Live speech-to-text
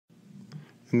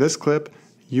In this clip,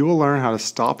 you will learn how to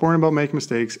stop worrying about making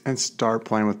mistakes and start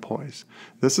playing with poise.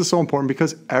 This is so important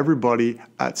because everybody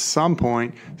at some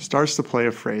point starts to play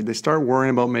afraid. They start worrying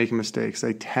about making mistakes.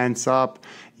 They tense up.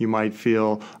 You might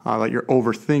feel like you're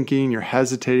overthinking, you're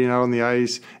hesitating out on the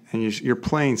ice, and you're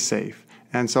playing safe.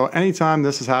 And so anytime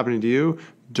this is happening to you,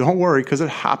 don't worry because it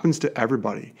happens to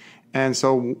everybody. And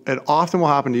so it often will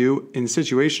happen to you in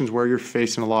situations where you're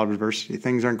facing a lot of adversity.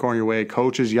 Things aren't going your way.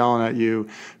 Coach is yelling at you,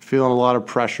 feeling a lot of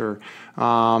pressure,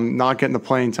 not getting the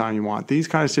playing time you want. These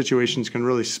kind of situations can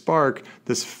really spark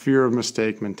this fear of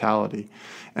mistake mentality.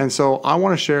 And so I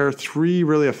want to share 3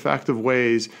 really effective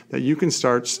ways that you can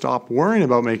stop worrying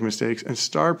about making mistakes and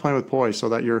start playing with poise so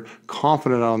that you're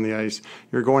confident on the ice.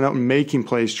 You're going out and making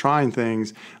plays, trying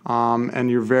things, and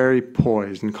you're very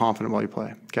poised and confident while you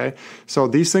play. Okay? So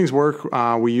these things work.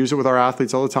 We use it with our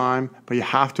athletes all the time, but you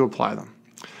have to apply them.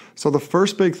 So the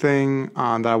first big thing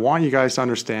that I want you guys to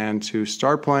understand to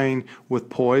start playing with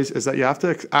poise is that you have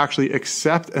to actually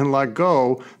accept and let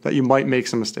go that you might make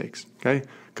some mistakes. Okay?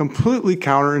 Completely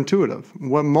counterintuitive.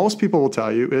 What most people will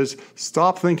tell you is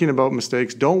stop thinking about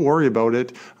mistakes, don't worry about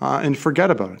it, and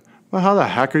forget about it. Well, how the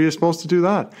heck are you supposed to do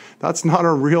that? That's not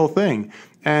a real thing.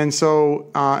 And so,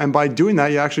 and by doing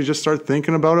that, you actually just start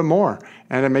thinking about it more.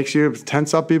 And it makes you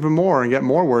tense up even more and get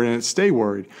more worried and stay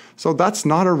worried. So that's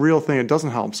not a real thing. It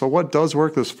doesn't help. So what does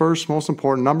work, this first, most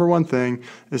important, number one thing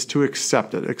is to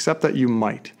accept it. Accept that you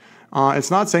might.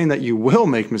 It's not saying that you will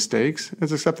make mistakes.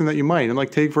 It's accepting that you might. And like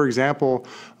take, for example,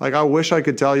 like I wish I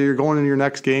could tell you you're going into your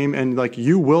next game and like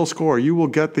you will score. You will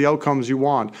get the outcomes you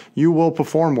want. You will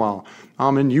perform well.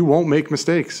 And you won't make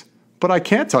mistakes. But I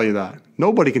can't tell you that.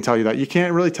 Nobody can tell you that. You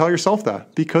can't really tell yourself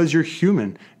that because you're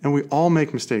human and we all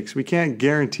make mistakes. We can't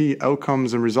guarantee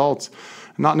outcomes and results.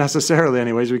 Not necessarily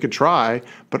anyways, we could try,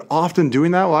 but often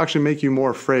doing that will actually make you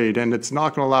more afraid and it's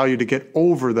not going to allow you to get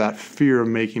over that fear of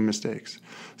making mistakes.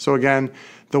 So again,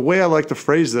 the way I like to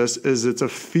phrase this is it's a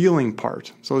feeling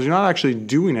part. So you're not actually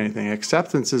doing anything.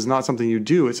 Acceptance is not something you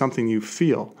do, it's something you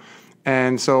feel.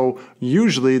 And so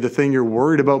usually the thing you're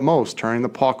worried about most, turning the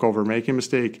puck over, making a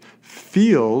mistake,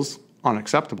 feels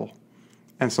unacceptable.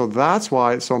 And so that's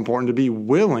why it's so important to be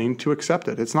willing to accept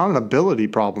it. It's not an ability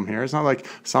problem here. It's not like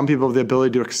some people have the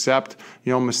ability to accept,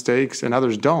 mistakes and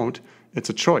others don't.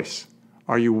 It's a choice.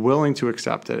 Are you willing to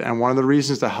accept it? And one of the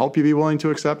reasons to help you be willing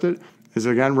to accept it is,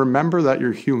 again, remember that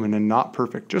you're human and not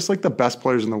perfect, just like the best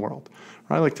players in the world.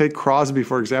 Right? Like take Crosby,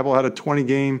 for example, had a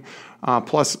 20-game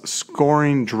plus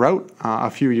scoring drought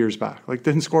a few years back. Like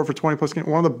didn't score for 20 plus games.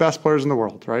 One of the best players in the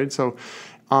world, right? So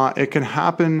it can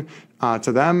happen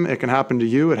to them. It can happen to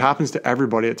you. It happens to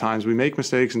everybody at times. We make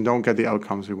mistakes and don't get the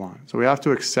outcomes we want. So we have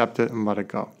to accept it and let it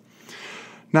go.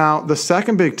 Now, the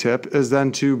second big tip is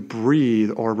then to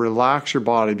breathe or relax your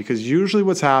body because usually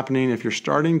what's happening if you're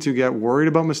starting to get worried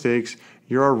about mistakes,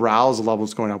 your arousal level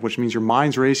is going up, which means your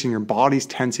mind's racing, your body's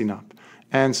tensing up.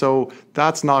 And so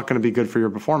that's not going to be good for your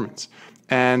performance.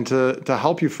 And to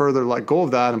help you further let go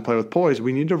of that and play with poise,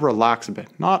 we need to relax a bit.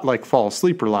 Not like fall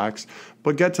asleep relax,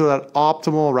 but get to that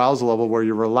optimal arousal level where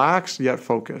you're relaxed yet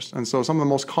focused. And so some of the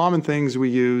most common things we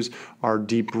use are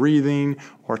deep breathing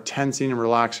or tensing and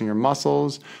relaxing your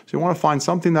muscles. So you want to find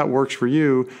something that works for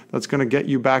you that's going to get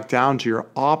you back down to your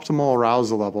optimal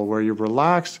arousal level where you're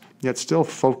relaxed yet still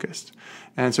focused.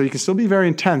 And so you can still be very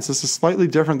intense. This is slightly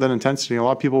different than intensity. A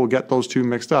lot of people will get those two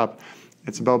mixed up.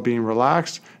 It's about being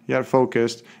relaxed yet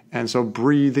focused. And so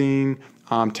breathing,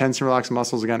 tense and relaxing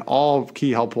muscles, again, all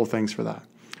key helpful things for that.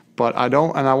 But I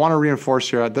want to reinforce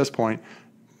here at this point,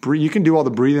 you can do all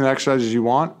the breathing exercises you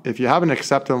want. If you haven't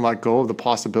accepted and let go of the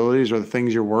possibilities or the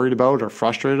things you're worried about or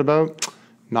frustrated about,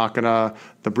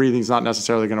 the breathing's not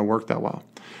necessarily going to work that well.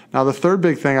 Now, the third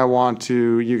big thing I want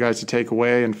you guys to take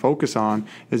away and focus on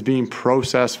is being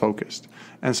process focused.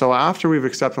 And so after we've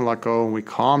accepted and let go and we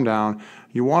calm down,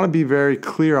 you want to be very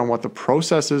clear on what the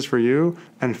process is for you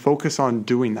and focus on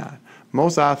doing that.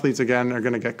 Most athletes, again, are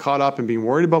going to get caught up in being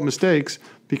worried about mistakes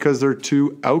because they're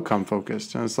too outcome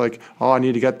focused. And it's like, oh, I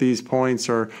need to get these points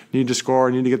or need to score,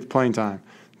 I need to get the playing time.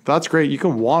 That's great. You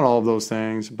can want all of those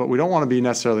things, but we don't want to be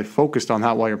necessarily focused on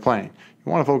that while you're playing.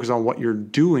 You want to focus on what you're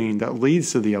doing that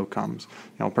leads to the outcomes.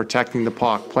 Protecting the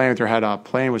puck, playing with your head up,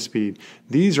 playing with speed.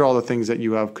 These are all the things that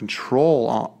you have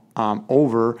control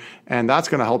over, and that's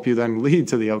going to help you then lead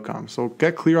to the outcomes. So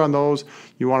get clear on those.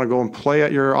 You want to go and play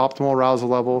at your optimal arousal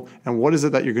level, and what is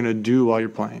it that you're going to do while you're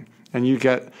playing? And you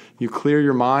clear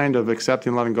your mind of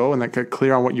accepting, letting go, and then get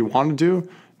clear on what you want to do.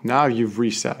 Now you've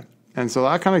reset. And so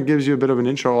that kind of gives you a bit of an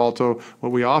intro also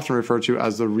what we often refer to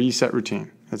as the reset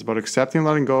routine. It's about accepting,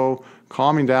 letting go,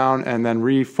 calming down, and then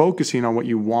refocusing on what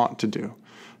you want to do.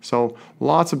 So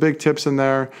lots of big tips in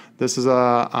there. This is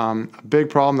a big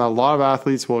problem that a lot of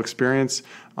athletes will experience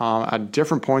at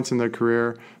different points in their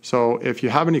career. So if you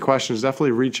have any questions,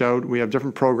 definitely reach out. We have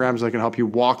different programs that can help you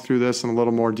walk through this in a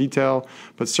little more detail.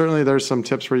 But certainly there's some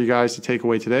tips for you guys to take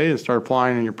away today and start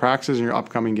applying in your practices and your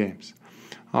upcoming games.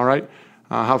 All right.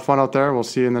 Have fun out there. We'll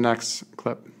see you in the next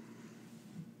clip.